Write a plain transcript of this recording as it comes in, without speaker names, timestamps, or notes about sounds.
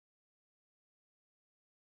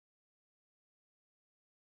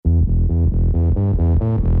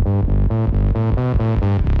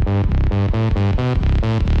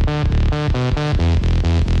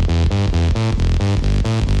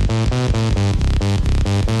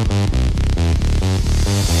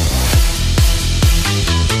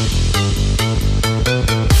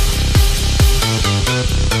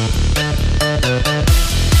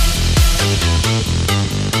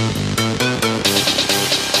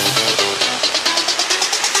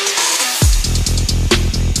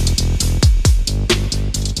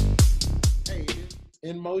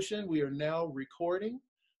motion. We are now recording.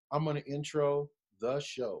 I'm going to intro the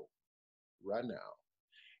show right now.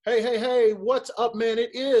 Hey, what's up, man? It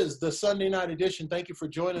is the Sunday night edition. Thank you for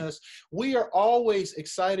joining us. We are always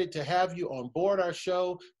excited to have you on board our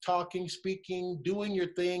show, talking, speaking, doing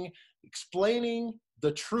your thing, explaining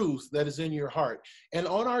the truth that is in your heart. And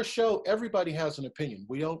on our show, everybody has an opinion.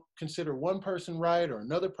 We don't consider one person right or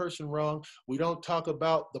another person wrong. We don't talk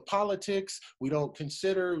about the politics. We don't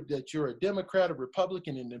consider that you're a Democrat, a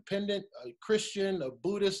Republican, independent, a Christian, a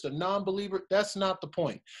Buddhist, a non-believer. That's not the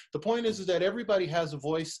point. The point is that everybody has a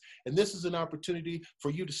voice, and this is an opportunity for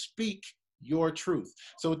you to speak your truth.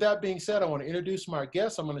 So with that being said, I want to introduce my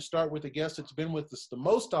guest. I'm going to start with a guest that's been with us the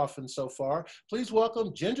most often so far. Please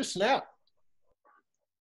welcome Ginger Snap.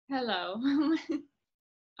 Hello.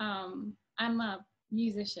 I'm a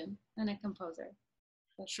musician and a composer.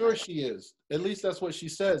 Sure she is. At least that's what she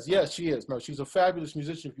says. Yes, she is. No, she's a fabulous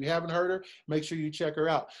musician. If you haven't heard her, make sure you check her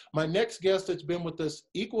out. My next guest that's been with us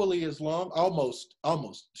equally as long, almost.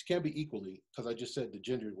 She can't be equally because I just said the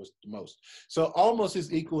Ginger was the most. So almost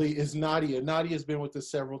as equally is Nadia. Nadia's been with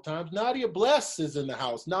us several times. Nadia Bless is in the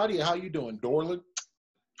house. Nadia, how you doing, Dorland?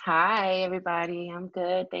 Hi, everybody. I'm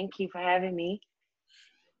good. Thank you for having me.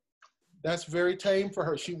 That's very tame for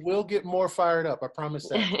her. She will get more fired up, I promise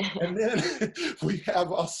that. And then we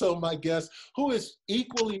have also my guest who is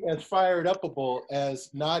equally as fired upable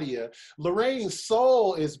as Nadia. Lorraine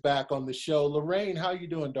Soul is back on the show. Lorraine, how you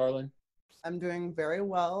doing, darling? I'm doing very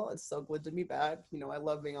well. It's so good to be back. You know, I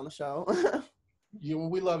love being on the show.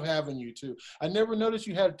 We love having you too. I never noticed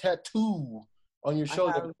you had a tattoo on your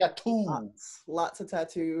shoulder. Tattoo. Lots of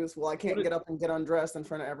tattoos. Well, I can't get up and get undressed in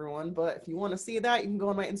front of everyone, but if you want to see that, you can go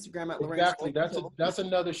on my Instagram at Lorraine. Exactly. That's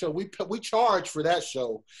another show. We charge for that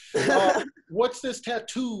show. What's this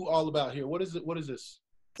tattoo all about here? What is it? What is this?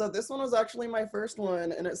 So this one was actually my first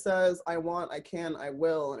one, and it says, I want, I can, I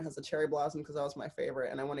will, and it has a cherry blossom because that was my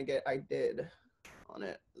favorite, and I want to get I did on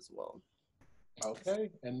it as well. Okay,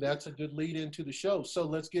 and that's a good lead into the show. So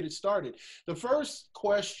let's get it started. The first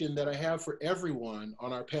question that I have for everyone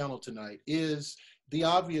on our panel tonight is the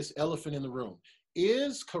obvious elephant in the room.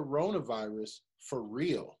 Is coronavirus for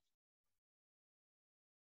real?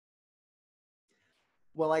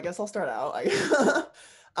 Well, I guess I'll start out.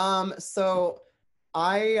 So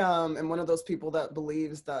I am one of those people that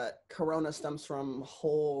believes that corona stems from a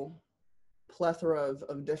whole plethora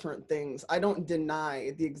of different things. I don't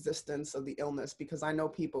deny the existence of the illness because I know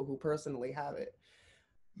people who personally have it.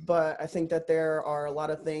 But I think that there are a lot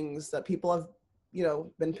of things that people have,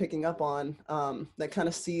 been picking up on that kind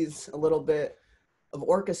of sees a little bit of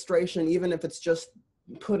orchestration, even if it's just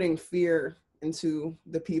putting fear into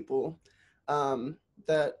the people,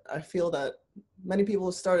 that I feel that many people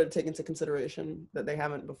have started to take into consideration that they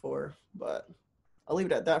haven't before. But I'll leave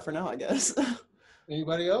it at that for now, I guess.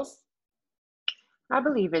 Anybody else? I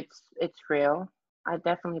believe it's real. I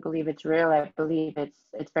definitely believe it's real. I believe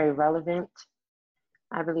it's very relevant.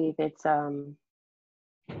 I believe it's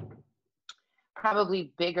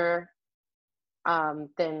probably bigger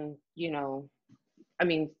than,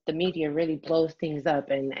 the media really blows things up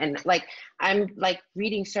and like I'm like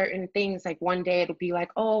reading certain things, like one day it'll be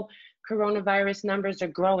like, oh, coronavirus numbers are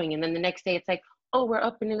growing, and then the next day it's like, oh, we're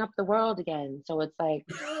opening up the world again. So it's like,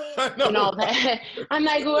 that I'm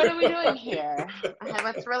like, what are we doing here?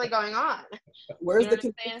 What's really going on? Where's the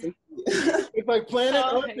consistency? It's like Planet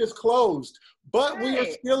Earth is closed, but we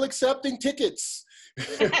are still accepting tickets.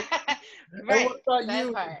 Right. What about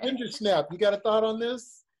you, Ginger Snap? You got a thought on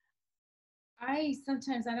this?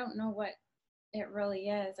 Sometimes I don't know what it really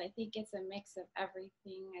is. I think it's a mix of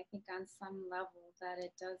everything. I think on some level that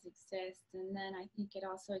it does exist, and then I think it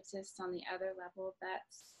also exists on the other level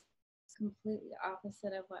that's completely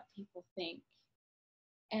opposite of what people think.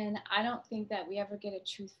 And I don't think that we ever get a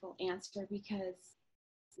truthful answer, because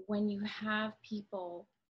when you have people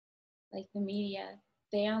like the media,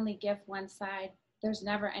 they only give one side. There's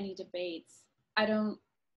never any debates. I don't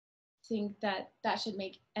think that should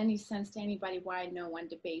make any sense to anybody why no one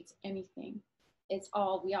debates anything.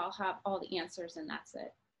 We all have all the answers, and that's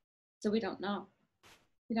it. So we don't know.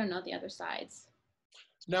 We don't know the other sides.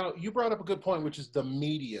 Now, you brought up a good point, which is the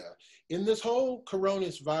media. In this whole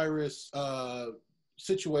coronavirus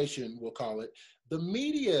situation, we'll call it, the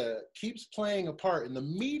media keeps playing a part, and the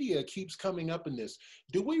media keeps coming up in this.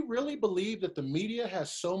 Do we really believe that the media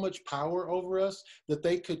has so much power over us that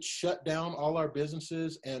they could shut down all our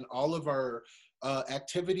businesses and all of our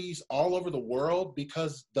activities all over the world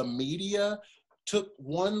because the media took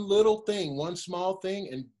one little thing, one small thing,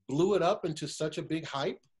 and blew it up into such a big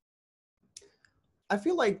hype? I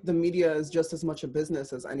feel like the media is just as much a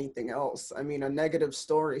business as anything else. I mean, a negative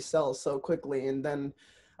story sells so quickly, and then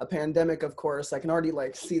a pandemic, of course, I can already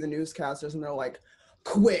like see the newscasters and they're like,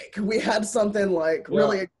 quick, we had something like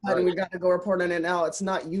really exciting, we got to go report on it now. It's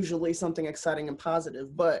not usually something exciting and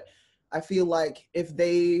positive, but I feel like if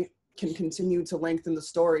they can continue to lengthen the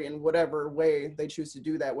story in whatever way they choose to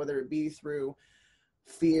do that, whether it be through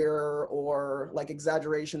fear or like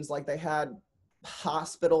exaggerations, like they had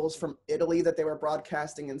hospitals from Italy that they were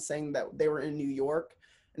broadcasting and saying that they were in New York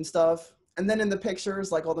and stuff. And then in the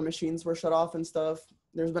pictures, like all the machines were shut off and stuff.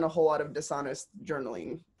 There's been a whole lot of dishonest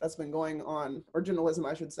journaling that's been going on, or journalism,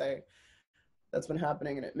 I should say, that's been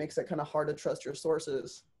happening. And it makes it kind of hard to trust your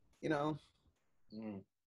sources, you know?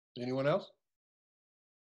 Anyone else?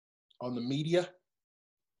 On the media?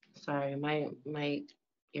 Sorry, my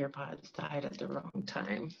earpods died at the wrong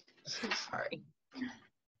time. So sorry.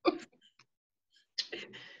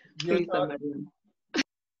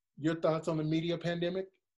 Your thoughts on the media pandemic?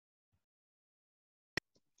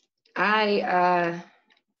 I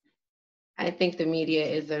think the media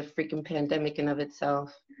is a freaking pandemic in of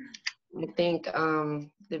itself. I think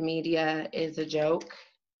the media is a joke.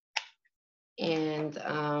 And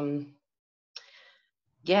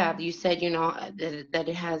yeah, you said, you know, that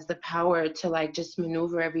it has the power to like just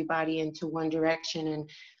maneuver everybody into one direction. And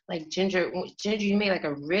like Ginger, you made like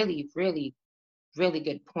a really, really, really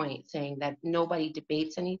good point saying that nobody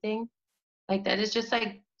debates anything. Like that is just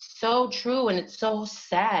like so true, and it's so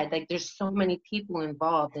sad. Like there's so many people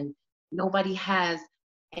involved and nobody has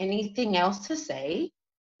anything else to say.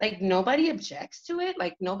 Like nobody objects to it.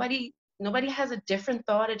 Like nobody has a different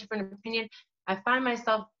thought, a different opinion. I find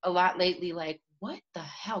myself a lot lately like, what the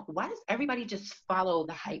hell? Why does everybody just follow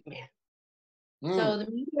the hype man? So the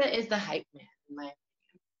media is the hype man, in my opinion.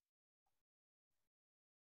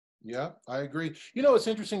 Yeah, I agree. You know, what's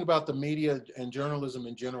interesting about the media and journalism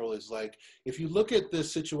in general is like, if you look at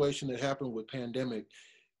this situation that happened with pandemic,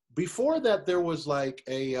 before that there was like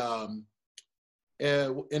an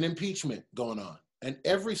impeachment going on, and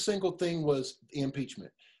every single thing was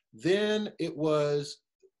impeachment. Then it was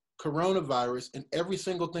coronavirus, and every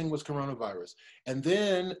single thing was coronavirus. And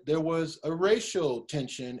then there was a racial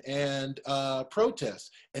tension and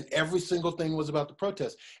protests, and every single thing was about the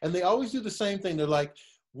protest. And they always do the same thing. They're like,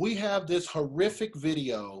 we have this horrific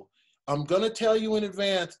video. I'm gonna tell you in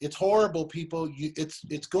advance, it's horrible, people.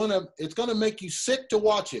 It's gonna make you sick to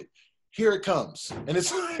watch it. Here it comes. And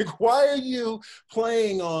it's like, why are you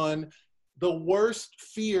playing on the worst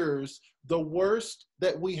fears, the worst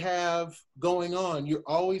that we have going on? You're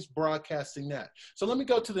always broadcasting that. So let me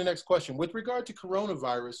go to the next question. With regard to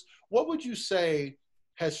coronavirus, what would you say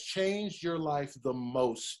has changed your life the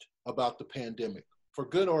most about the pandemic, for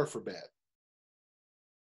good or for bad?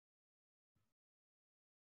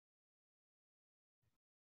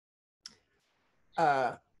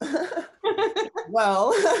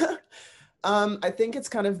 Well, I think it's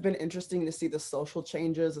kind of been interesting to see the social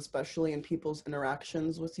changes, especially in people's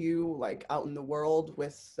interactions with you, like out in the world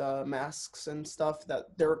with masks and stuff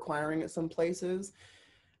that they're requiring at some places.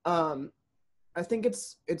 I think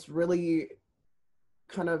it's really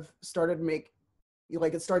kind of started to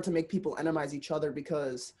make people enemize each other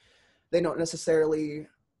because they don't necessarily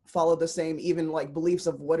follow the same even like beliefs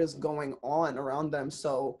of what is going on around them.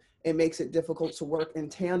 So it makes it difficult to work in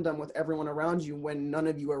tandem with everyone around you when none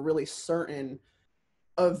of you are really certain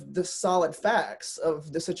of the solid facts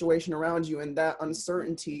of the situation around you. And that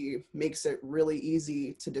uncertainty makes it really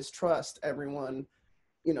easy to distrust everyone,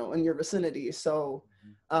 you know, in your vicinity. So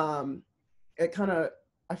I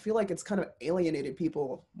feel like it's kind of alienated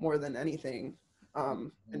people more than anything,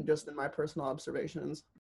 and just in my personal observations.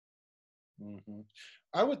 Mm-hmm.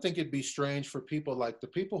 I would think it'd be strange for people like the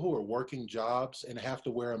people who are working jobs and have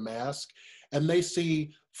to wear a mask, and they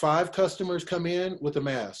see 5 customers come in with a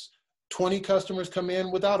mask, 20 customers come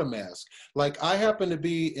in without a mask. Like I happen to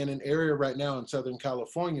be in an area right now in Southern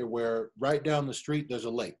California where right down the street there's a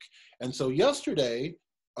lake. And so yesterday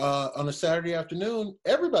on a Saturday afternoon,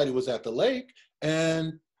 everybody was at the lake,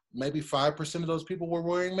 and maybe 5% of those people were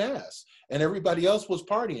wearing masks and everybody else was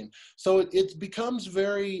partying. So it becomes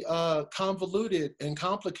very convoluted and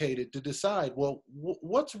complicated to decide, well,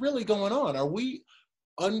 what's really going on? Are we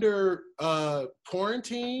under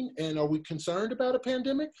quarantine and are we concerned about a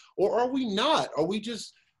pandemic, or are we not? Are we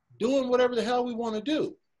just doing whatever the hell we want to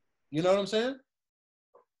do? You know what I'm saying?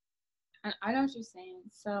 I know what you're saying.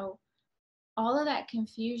 So all of that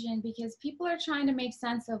confusion, because people are trying to make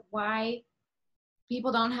sense of why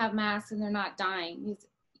people don't have masks and they're not dying.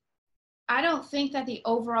 I don't think that the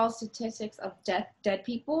overall statistics of dead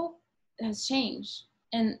people has changed.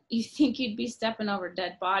 And you think you'd be stepping over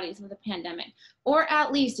dead bodies with a pandemic. Or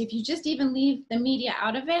at least if you just even leave the media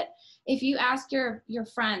out of it, if you ask your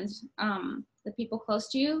friends, the people close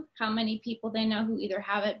to you, how many people they know who either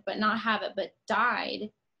have it but not have it but died.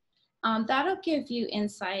 That'll give you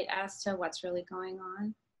insight as to what's really going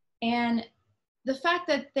on. And the fact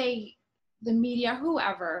that the media,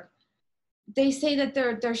 whoever, they say that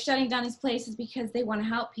they're shutting down these places because they want to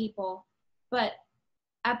help people, but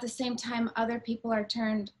at the same time, other people are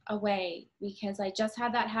turned away, because I just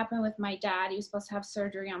had that happen with my dad. He was supposed to have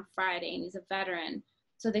surgery on Friday, and he's a veteran.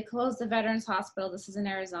 So they closed the Veterans Hospital. This is in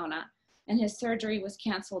Arizona, and his surgery was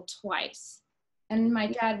canceled twice. And my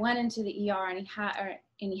dad went into the ER, and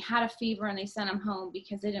he had a fever, and they sent him home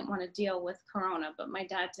because they didn't want to deal with corona. But my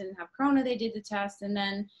dad didn't have corona. They did the test, and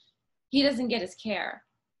then he doesn't get his care.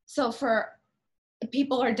 So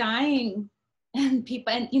people are dying. And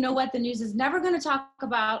you know what? The news is never going to talk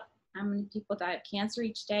about how many people die of cancer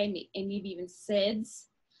each day, and maybe even SIDS.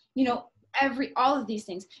 You know, all of these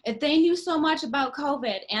things. If they knew so much about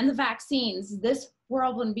COVID and the vaccines, this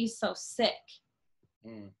world wouldn't be so sick.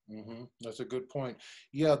 Mm-hmm. That's a good point.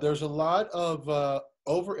 Yeah, there's a lot of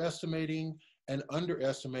overestimating and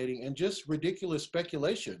underestimating and just ridiculous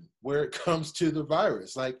speculation where it comes to the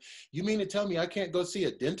virus. Like, you mean to tell me I can't go see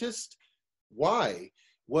a dentist? Why?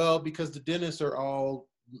 Well, because the dentists are all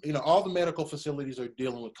the medical facilities are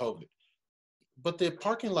dealing with COVID. But the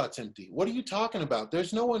parking lot's empty. What are you talking about?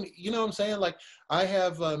 There's no one, you know what I'm saying? Like, I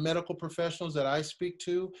have medical professionals that I speak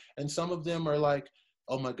to, and some of them are like,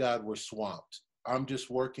 oh my God, we're swamped. I'm just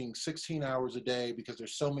working 16 hours a day because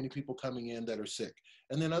there's so many people coming in that are sick.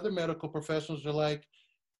 And then other medical professionals are like,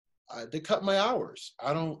 they cut my hours.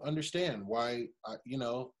 I don't understand why,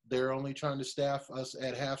 they're only trying to staff us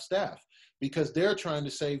at half staff, because they're trying to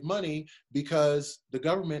save money because the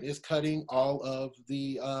government is cutting all of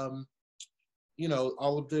the,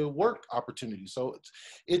 all of the work opportunities. So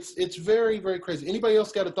it's very, very crazy. Anybody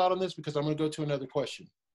else got a thought on this? Because I'm going to go to another question.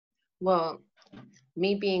 Well,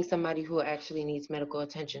 me being somebody who actually needs medical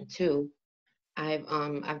attention too,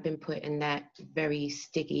 I've been put in that very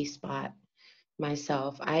sticky spot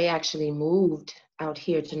myself. I actually moved out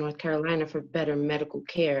here to North Carolina for better medical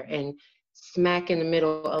care, and smack in the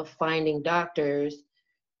middle of finding doctors,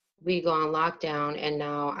 we go on lockdown, and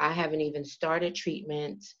now I haven't even started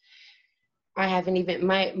treatment. I haven't even,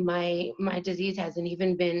 my disease hasn't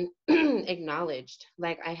even been acknowledged.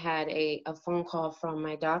 Like, I had a phone call from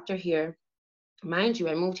my doctor here. Mind you,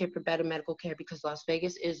 I moved here for better medical care because Las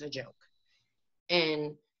Vegas is a joke.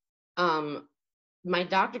 And my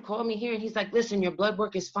doctor called me here, and he's like, listen, your blood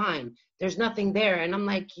work is fine. There's nothing there. And I'm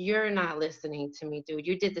like, you're not listening to me, dude.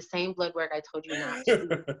 You did the same blood work I told you not to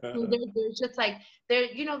do. There's just like,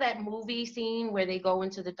 that movie scene where they go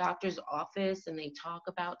into the doctor's office and they talk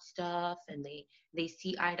about stuff, and they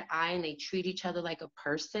see eye to eye and they treat each other like a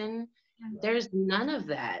person. There's none of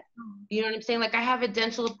that. You know what I'm saying? Like, I have a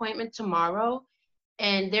dental appointment tomorrow,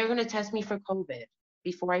 and they're going to test me for COVID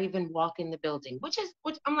before I even walk in the building, which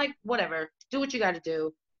I'm like, whatever, do what you got to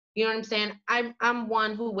do. You know what I'm saying? I'm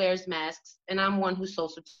one who wears masks, and I'm one who's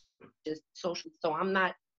social, so I'm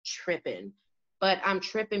not tripping. But I'm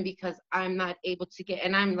tripping because I'm not able to get,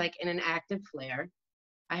 and I'm like in an active flare.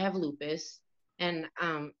 I have lupus, and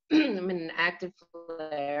I'm in an active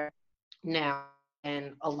flare now,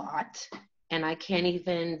 and a lot. And I can't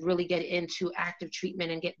even really get into active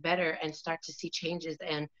treatment and get better and start to see changes.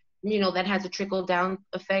 And, that has a trickle down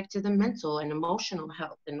effect to the mental and emotional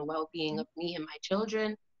health and the well-being of me and my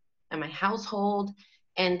children and my household.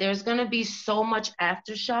 And there's going to be so much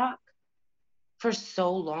aftershock for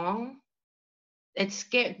so long. It's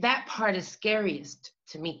scary. That part is scariest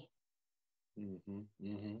to me. Mm-hmm,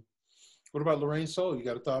 mm-hmm. What about Lorraine Soul? You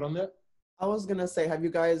got a thought on that? I was going to say, have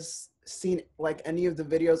you guys seen like any of the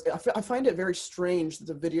videos? I find it very strange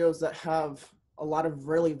that the videos that have a lot of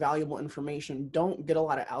really valuable information don't get a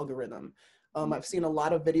lot of algorithm. I've seen a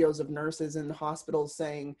lot of videos of nurses in hospitals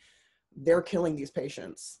saying they're killing these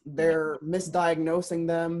patients. They're misdiagnosing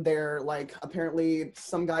them. They're like, apparently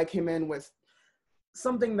some guy came in with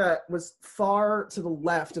something that was far to the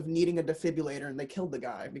left of needing a defibrillator, and they killed the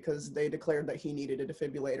guy because they declared that he needed a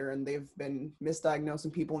defibrillator, and they've been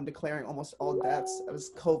misdiagnosing people and declaring almost all deaths as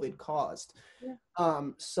COVID caused. Yeah.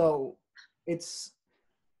 So it's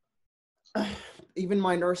even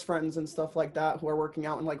my nurse friends and stuff like that who are working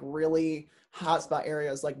out in like really hotspot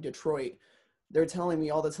areas like Detroit, they're telling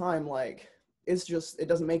me all the time, like, it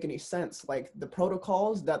doesn't make any sense. Like, the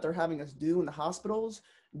protocols that they're having us do in the hospitals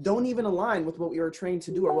don't even align with what we were trained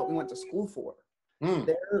to do or what we went to school for.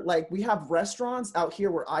 They're like, we have restaurants out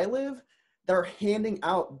here where I live that are handing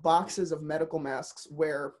out boxes of medical masks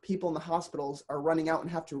where people in the hospitals are running out and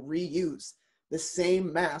have to reuse the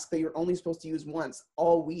same mask that you're only supposed to use once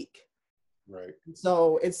all week. Right.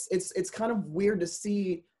 So it's kind of weird to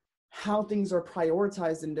see how things are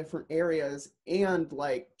prioritized in different areas, and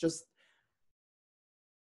like just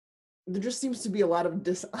there just seems to be a lot of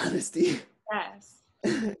dishonesty. Yes.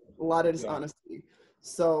 A lot of dishonesty.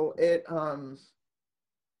 So it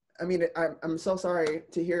I mean, I'm so sorry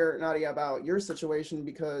to hear, Nadia, about your situation,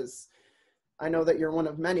 because I know that you're one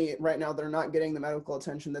of many right now that are not getting the medical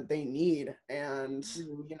attention that they need, and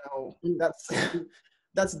you know,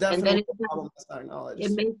 that's definitely a problem that's not acknowledged.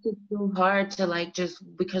 It makes it so hard to, like, just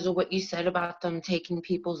because of what you said about them taking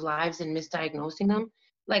people's lives and misdiagnosing them.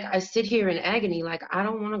 Like, I sit here in agony, like, I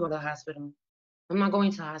don't want to go to the hospital. I'm not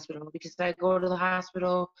going to the hospital, because if I go to the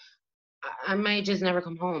hospital, I might just never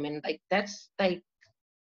come home. And like, that's like,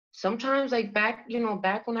 sometimes, like, back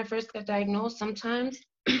when I first got diagnosed, sometimes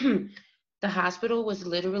the hospital was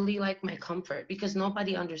literally like my comfort, because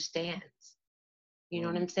nobody understands. You know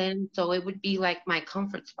what I'm saying? So it would be like my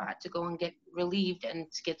comfort spot to go and get relieved and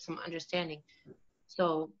to get some understanding.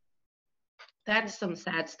 So that's some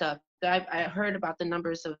sad stuff. I heard about the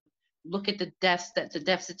numbers of, look at the deaths, the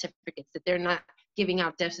death certificates, that they're not giving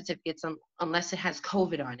out death certificates unless it has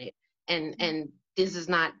COVID on it. And this is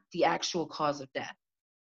not the actual cause of death.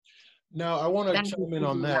 Now, I want to chime in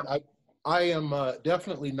on that. I am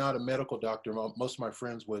definitely not a medical doctor. Most of my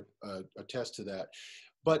friends would attest to that.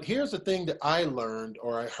 But here's the thing that I learned,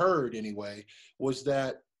 or I heard anyway, was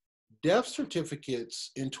that death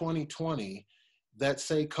certificates in 2020 that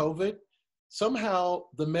say COVID, somehow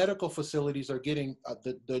the medical facilities are getting,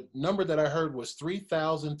 the number that I heard was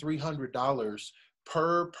 $3,300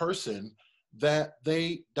 per person that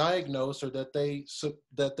they diagnose, or that they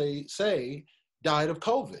say died of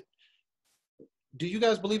COVID. Do you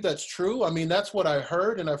guys believe that's true? I mean, that's what I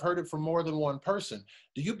heard, and I've heard it from more than one person.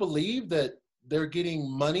 Do you believe that they're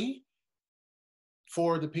getting money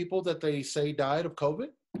for the people that they say died of COVID?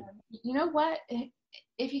 You know what?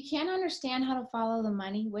 If you can't understand how to follow the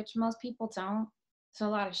money, which most people don't, it's a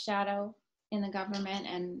lot of shadow in the government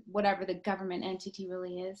and whatever the government entity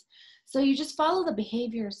really is. So you just follow the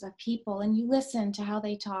behaviors of people, and you listen to how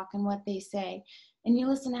they talk and what they say, and you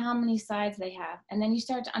listen to how many sides they have. And then you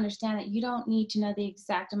start to understand that you don't need to know the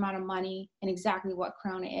exact amount of money and exactly what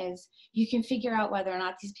Corona is. You can figure out whether or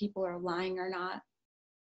not these people are lying or not,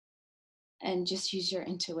 and just use your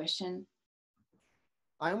intuition.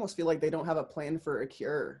 I almost feel like they don't have a plan for a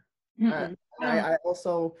cure. I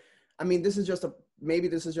also, I mean, this is just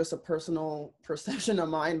a personal perception of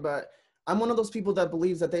mine, but I'm one of those people that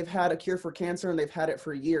believes that they've had a cure for cancer, and they've had it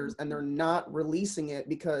for years, and they're not releasing it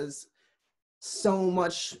because so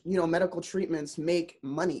much, you know, medical treatments make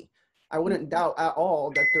money. I wouldn't doubt at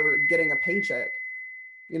all that they're getting a paycheck,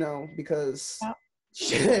 you know, because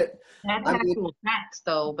shit. That's actual facts,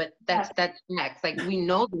 though, but that's facts. Like, we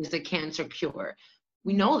know there's a cancer cure.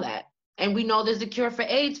 We know that. And we know there's a cure for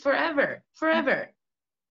AIDS forever.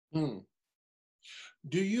 Do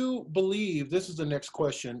you believe, this is the next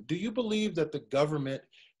question, do you believe that the government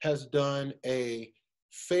has done a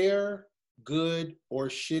fair, good, or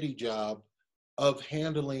shitty job of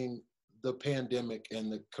handling the pandemic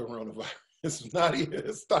and the coronavirus? It's not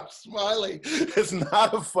even, stop smiling. It's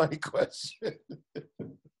not a funny question.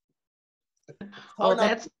 Oh,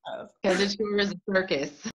 that's because it sure is a circus.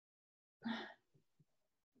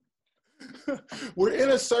 We're in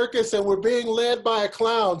a circus and we're being led by a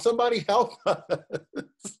clown. Somebody help us.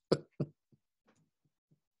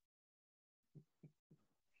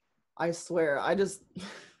 I swear, I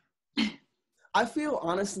feel,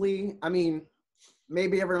 honestly, I mean,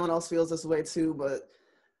 maybe everyone else feels this way too, but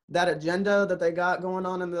that agenda that they got going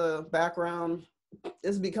on in the background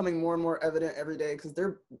is becoming more and more evident every day, because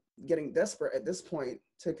they're getting desperate at this point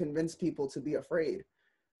to convince people to be afraid.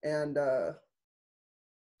 And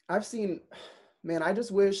I've seen, man, I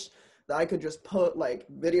just wish that I could just put like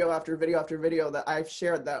video after video after video that I've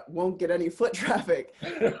shared that won't get any foot traffic.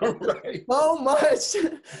 Right. So much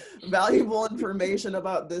valuable information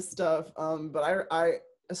about this stuff. But I,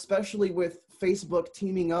 especially with Facebook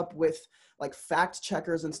teaming up with like fact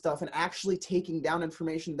checkers and stuff, and actually taking down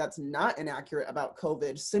information that's not inaccurate about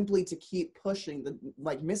COVID, simply to keep pushing the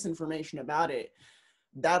like misinformation about it.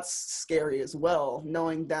 That's scary as well,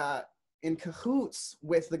 knowing that in cahoots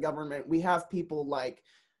with the government, we have people like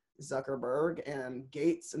Zuckerberg and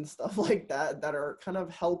Gates and stuff like that that are kind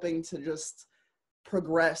of helping to just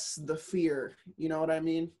progress the fear. You know what I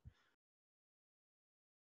mean?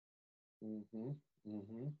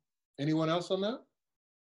 Anyone else on that?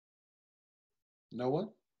 No one?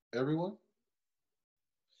 Everyone?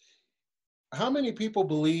 How many people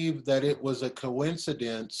believe that it was a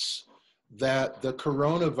coincidence that the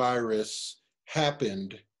coronavirus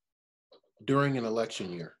happened during an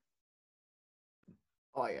election year?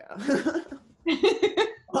 Oh yeah.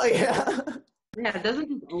 Like, yeah. Yeah, doesn't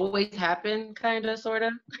this always happen, kind of, sort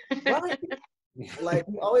of? Right. Like,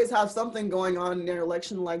 you always have something going on in their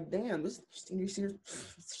election. Like, damn, this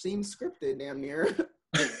seems scripted, damn near.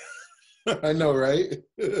 I know, right?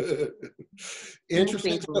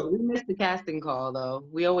 Interesting. We missed the casting call, though.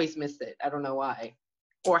 We always miss it. I don't know why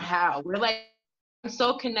or how. We're like, I'm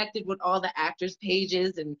so connected with all the actors'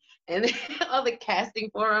 pages and all the casting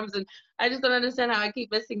forums, and I just don't understand how I keep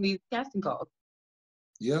missing these casting calls.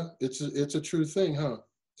 Yeah, it's a true thing, huh?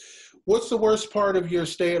 What's the worst part of your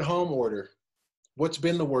stay-at-home order? What's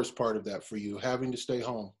been the worst part of that for you, having to stay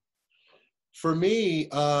home? For me,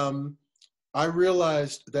 I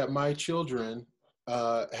realized that my children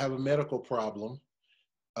have a medical problem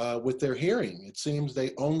with their hearing. It seems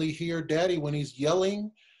they only hear daddy when he's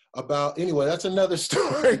yelling about, anyway, that's another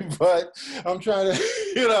story, but I'm trying to,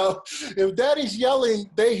 if daddy's yelling,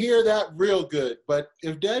 they hear that real good. But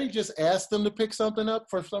if daddy just asks them to pick something up,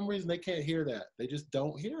 for some reason, they can't hear that. They just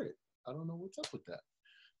don't hear it. I don't know what's up with that.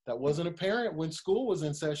 That wasn't apparent when school was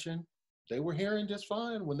in session. They were hearing just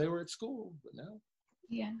fine when they were at school, but now.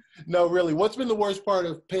 Yeah. No, really. What's been the worst part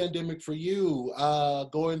of pandemic for you?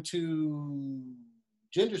 Going to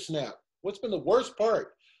Ginger Snap. What's been the worst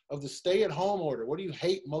part of the stay-at-home order? What do you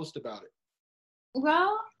hate most about it?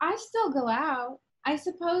 Well, I still go out. I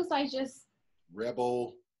suppose I just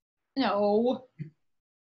Rebel. no.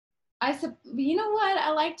 You know what?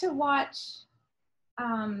 I like to watch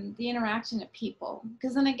the interaction of people,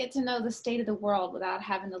 because then I get to know the state of the world without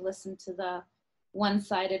having to listen to the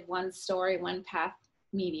one-sided, one story, one path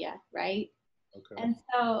media, right? Okay. And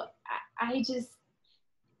so I just,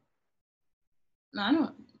 I don't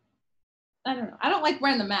know. I don't like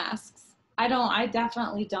wearing the masks. I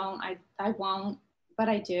definitely don't. I won't, but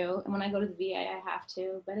I do. And when I go to the VA, I have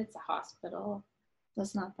to, but it's a hospital. So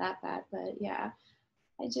it's not that bad, but yeah,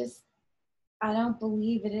 I don't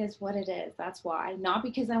believe it is what it is. That's why. Not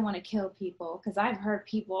because I want to kill people, because I've heard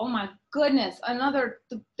people, oh my goodness,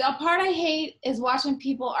 the part I hate is watching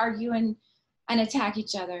people argue and attack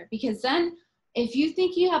each other, because then if you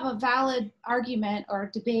think you have a valid argument or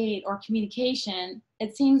debate or communication,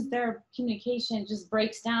 it seems their communication just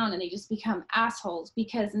breaks down and they just become assholes,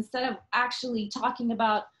 because instead of actually talking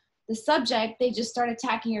about the subject, they just start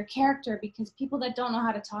attacking your character, because people that don't know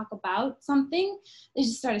how to talk about something, they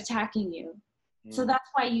just start attacking you. So that's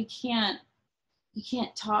why you can't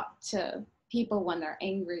talk to people when they're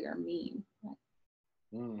angry or mean.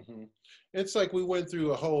 Mm-hmm. It's like we went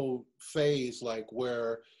through a whole phase, like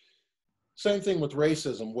where, same thing with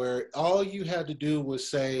racism, where all you had to do was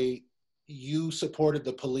say you supported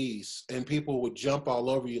the police and people would jump all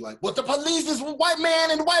over you like, what, the police is white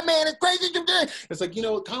man and the white man is crazy. It's like,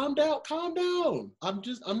 calm down.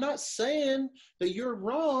 I'm not saying that you're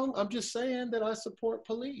wrong. I'm just saying that I support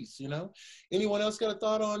police, Anyone else got a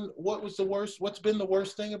thought on what's been the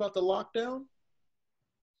worst thing about the lockdown?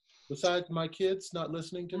 Besides my kids not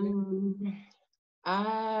listening to me?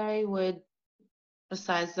 I would,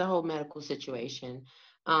 besides the whole medical situation,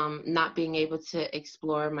 not being able to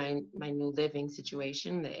explore my new living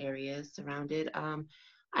situation, the areas surrounded.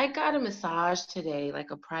 I got a massage today,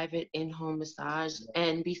 like a private in-home massage,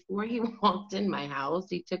 and before he walked in my house,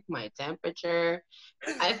 he took my temperature.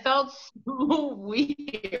 I felt so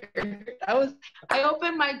weird. I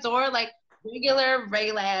opened my door like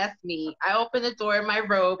regular ass me. I opened the door in my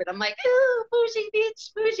robe and I'm like, ooh, bougie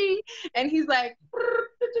bitch, bougie. And he's like,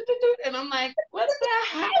 and I'm like, what the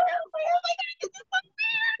hell? Oh my God, is this so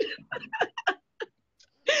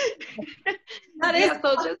weird? That is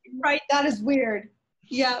so just right. That is weird.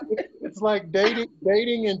 Yeah. It's like dating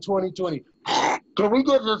in 2020. Can we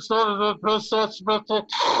get this started?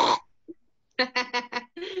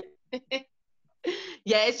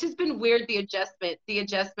 Yeah, it's just been weird, the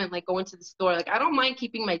adjustment, like going to the store. Like, I don't mind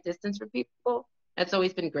keeping my distance from people. That's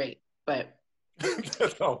always been great, but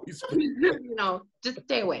that's always been just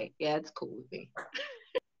stay away. Yeah, it's cool with me.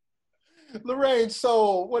 Lorraine,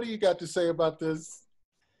 so what do you got to say about this?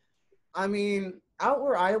 I mean, out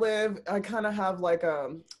where I live, I kind of have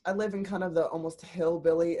I live in kind of the almost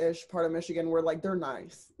hillbilly-ish part of Michigan where they're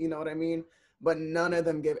nice, you know what I mean? But none of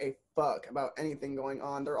them give a fuck about anything going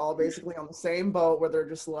on. They're all basically on the same boat where they're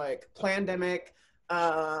just like, pandemic,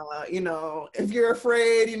 if you're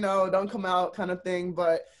afraid, don't come out kind of thing.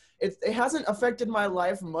 But it hasn't affected my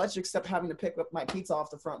life much except having to pick up my pizza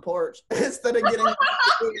off the front porch instead of getting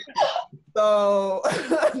so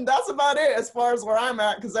that's about it as far as where I'm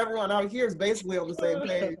at, because everyone out here is basically on the same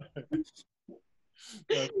page.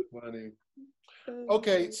 That's funny.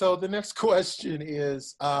 Okay, so the next question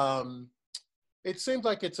is, it seems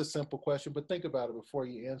like it's a simple question, but think about it before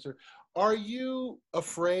you answer. Are you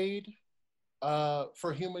afraid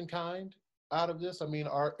for humankind out of this? I mean,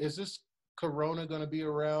 is this corona going to be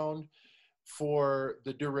around for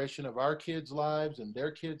the duration of our kids' lives and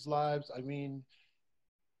their kids' lives? I mean,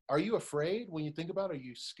 are you afraid when you think about it? Are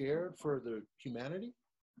you scared for the humanity?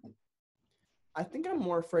 I think I'm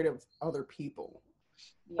more afraid of other people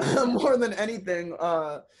Yeah. more than anything.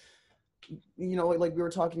 You know, like we were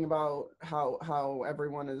talking about how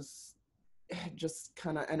everyone is just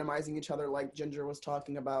kind of enemizing each other, like Ginger was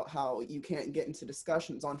talking about how you can't get into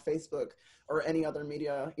discussions on Facebook or any other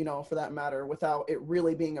media, you know, for that matter, without it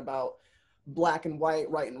really being about black and white,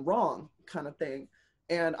 right and wrong kind of thing.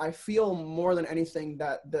 And I feel more than anything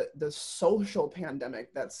that the social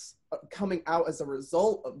pandemic that's coming out as a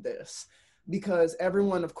result of this, because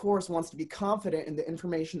everyone, of course, wants to be confident in the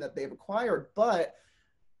information that they've acquired, but,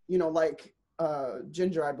 you know, like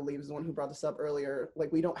Ginger, I believe, is the one who brought this up earlier.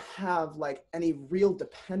 Like, we don't have like any real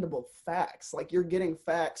dependable facts. Like, you're getting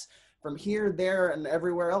facts from here, there, and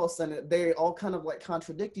everywhere else, and they all kind of like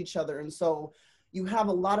contradict each other. And so you have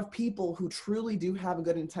a lot of people who truly do have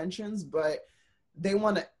good intentions, but they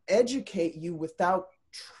want to educate you without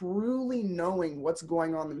truly knowing what's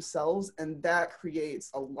going on themselves. And that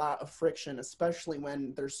creates a lot of friction, especially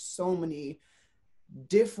when there's so many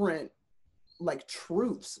different like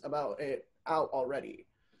truths about it out already.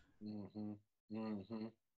 Mm-hmm. Mm-hmm.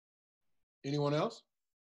 Anyone else?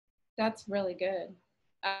 That's really good.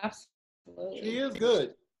 Absolutely. She is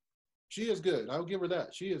good. She is good. I'll give her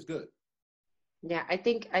that. She is good. Yeah, I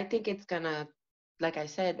think it's gonna, like I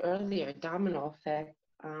said earlier, domino effect.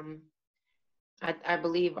 I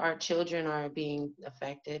believe our children are being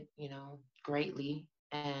affected, you know, greatly,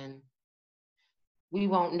 and we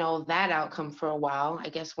won't know that outcome for a while. I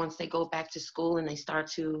guess once they go back to school and they start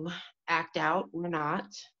to act out, we're not.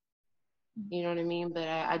 You know what I mean? But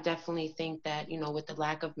I definitely think that, you know, with the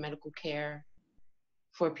lack of medical care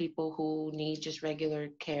for people who need just regular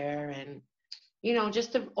care, and, you know,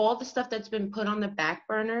 just all the stuff that's been put on the back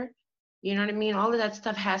burner, you know what I mean? All of that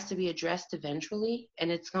stuff has to be addressed eventually. And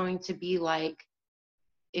it's going to be like,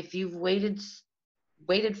 if you've waited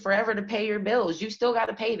forever to pay your bills, you still got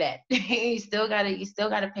to pay that. you still got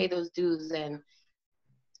to pay those dues. And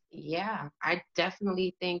yeah, I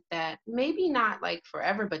definitely think that maybe not like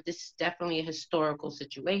forever, but this is definitely a historical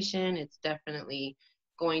situation. It's definitely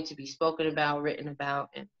going to be spoken about, written about,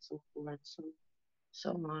 and so forth,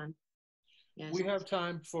 so on. Yes. We have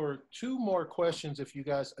time for two more questions if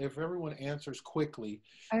everyone answers quickly.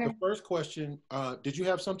 Okay. The first question, did you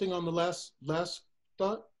have something on the last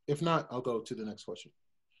thought? If not, I'll go to the next question.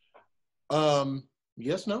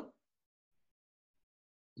 Yes, no?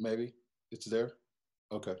 Maybe. It's there?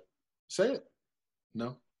 Okay. Say it.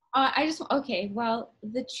 No? Okay, well,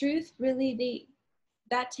 the truth really,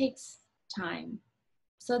 that takes time.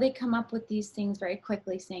 So they come up with these things very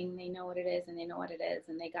quickly saying they know what it is and they know what it is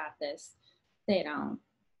and they got this. They don't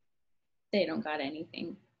got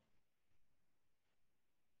anything.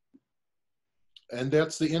 And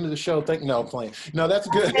that's the end of the show. No, I'm playing. No, that's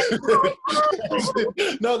good.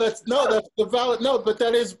 no, that's the valid. No, but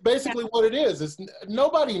that is basically what it is. It's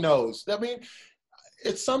nobody knows. I mean,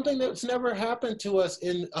 it's something that's never happened to us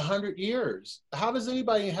in 100 years. How does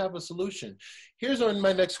anybody have a solution? Here's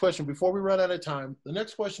my next question before we run out of time. The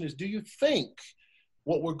next question is, do you think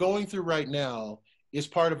what we're going through right now is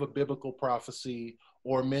part of a biblical prophecy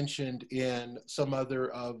or mentioned in some other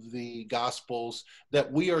of the gospels that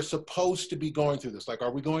we are supposed to be going through this? Like, are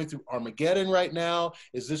we going through Armageddon right now?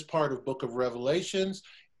 Is this part of Book of Revelations?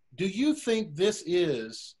 Do you think this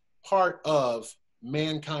is part of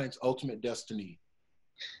mankind's ultimate destiny?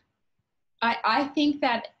 I think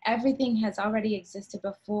that everything has already existed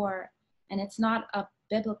before, and it's not a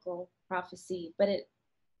biblical prophecy, but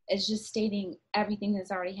it's just stating everything that's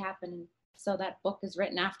already happened. So that book is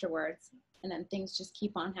written afterwards, and then things just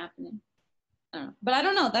keep on happening. I don't know. But I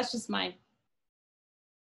don't know. That's just my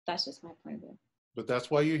point of view. But that's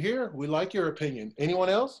why you're here. We like your opinion. Anyone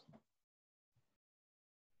else?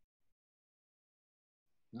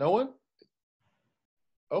 No one?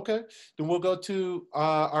 Okay, then we'll go to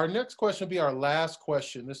our next question. Will be our last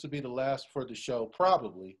question. This will be the last for the show,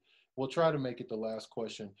 probably. We'll try to make it the last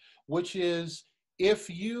question, which is, if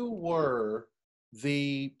you were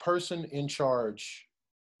the person in charge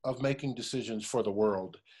of making decisions for the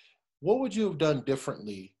world, what would you have done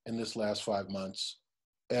differently in this last 5 months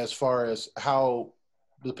as far as how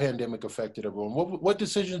the pandemic affected everyone? What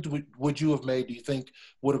decisions would you have made, do you think,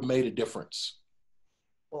 would have made a difference?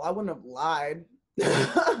 Well, I wouldn't have lied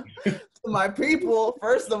to my people,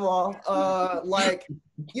 first of all. Like,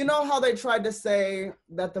 you know how they tried to say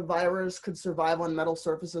that the virus could survive on metal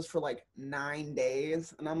surfaces for like 9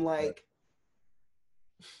 days? And I'm like,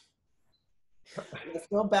 Let's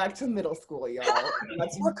go back to middle school, y'all.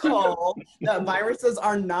 Let's recall that viruses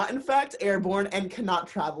are not, in fact, airborne and cannot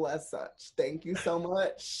travel as such. Thank you so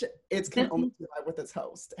much. It can only survive with its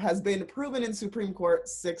host. Has been proven in Supreme Court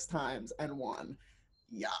 6 times and won.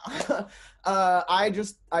 Yeah.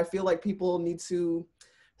 I feel like people need to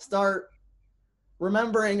start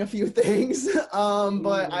remembering a few things.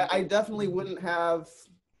 But I definitely wouldn't have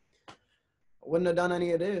done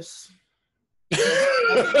any of this.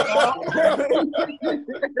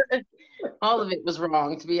 All of it was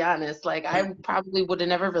wrong, to be honest. Like, I probably would have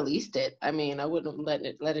never released it. I mean, I wouldn't have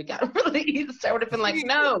let it get released. I would have been like,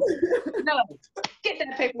 no, get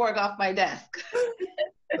that paperwork off my desk.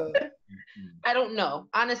 I don't know.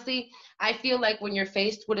 Honestly, I feel like when you're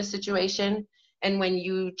faced with a situation and when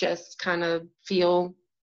you just kind of feel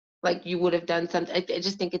like you would have done something, I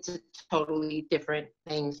just think it's a totally different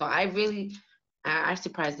thing. So I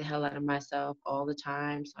surprise the hell out of myself all the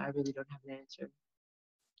time. So I really don't have an answer.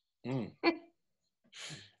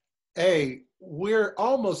 Hey, we're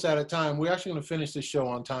almost out of time. We're actually going to finish this show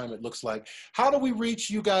on time, it looks like. How do we reach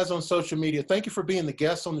you guys on social media? Thank you for being the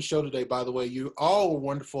guests on the show today, by the way. You all were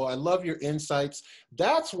wonderful. I love your insights.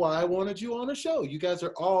 That's why I wanted you on the show. You guys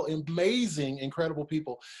are all amazing, incredible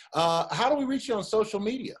people. How do we reach you on social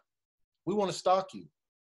media? We want to stalk you.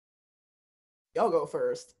 Y'all go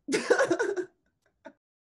first.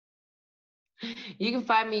 You can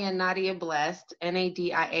find me at Nadia Blessed,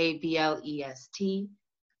 NADIABLEST,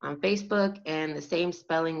 on Facebook, and the same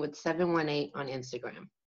spelling with 718 on Instagram.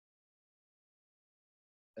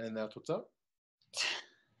 And that's what's up.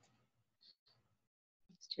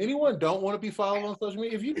 Anyone don't want to be followed on social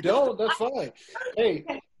media? If you don't, that's fine. Hey,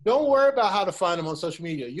 don't worry about how to find them on social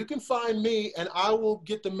media. You can find me and I will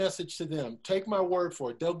get the message to them. Take my word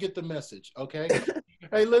for it. They'll get the message, okay?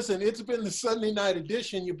 Hey, listen, it's been the Sunday night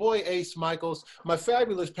edition. Your boy Ace Michaels, my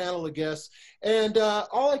fabulous panel of guests. And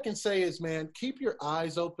all I can say is, man, keep your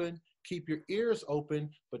eyes open, keep your ears open,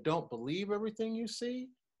 but don't believe everything you see.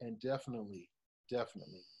 And definitely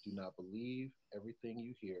do not believe everything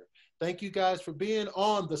you hear. Thank you guys for being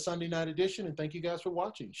on the Sunday night edition, and thank you guys for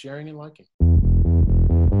watching, sharing, and liking.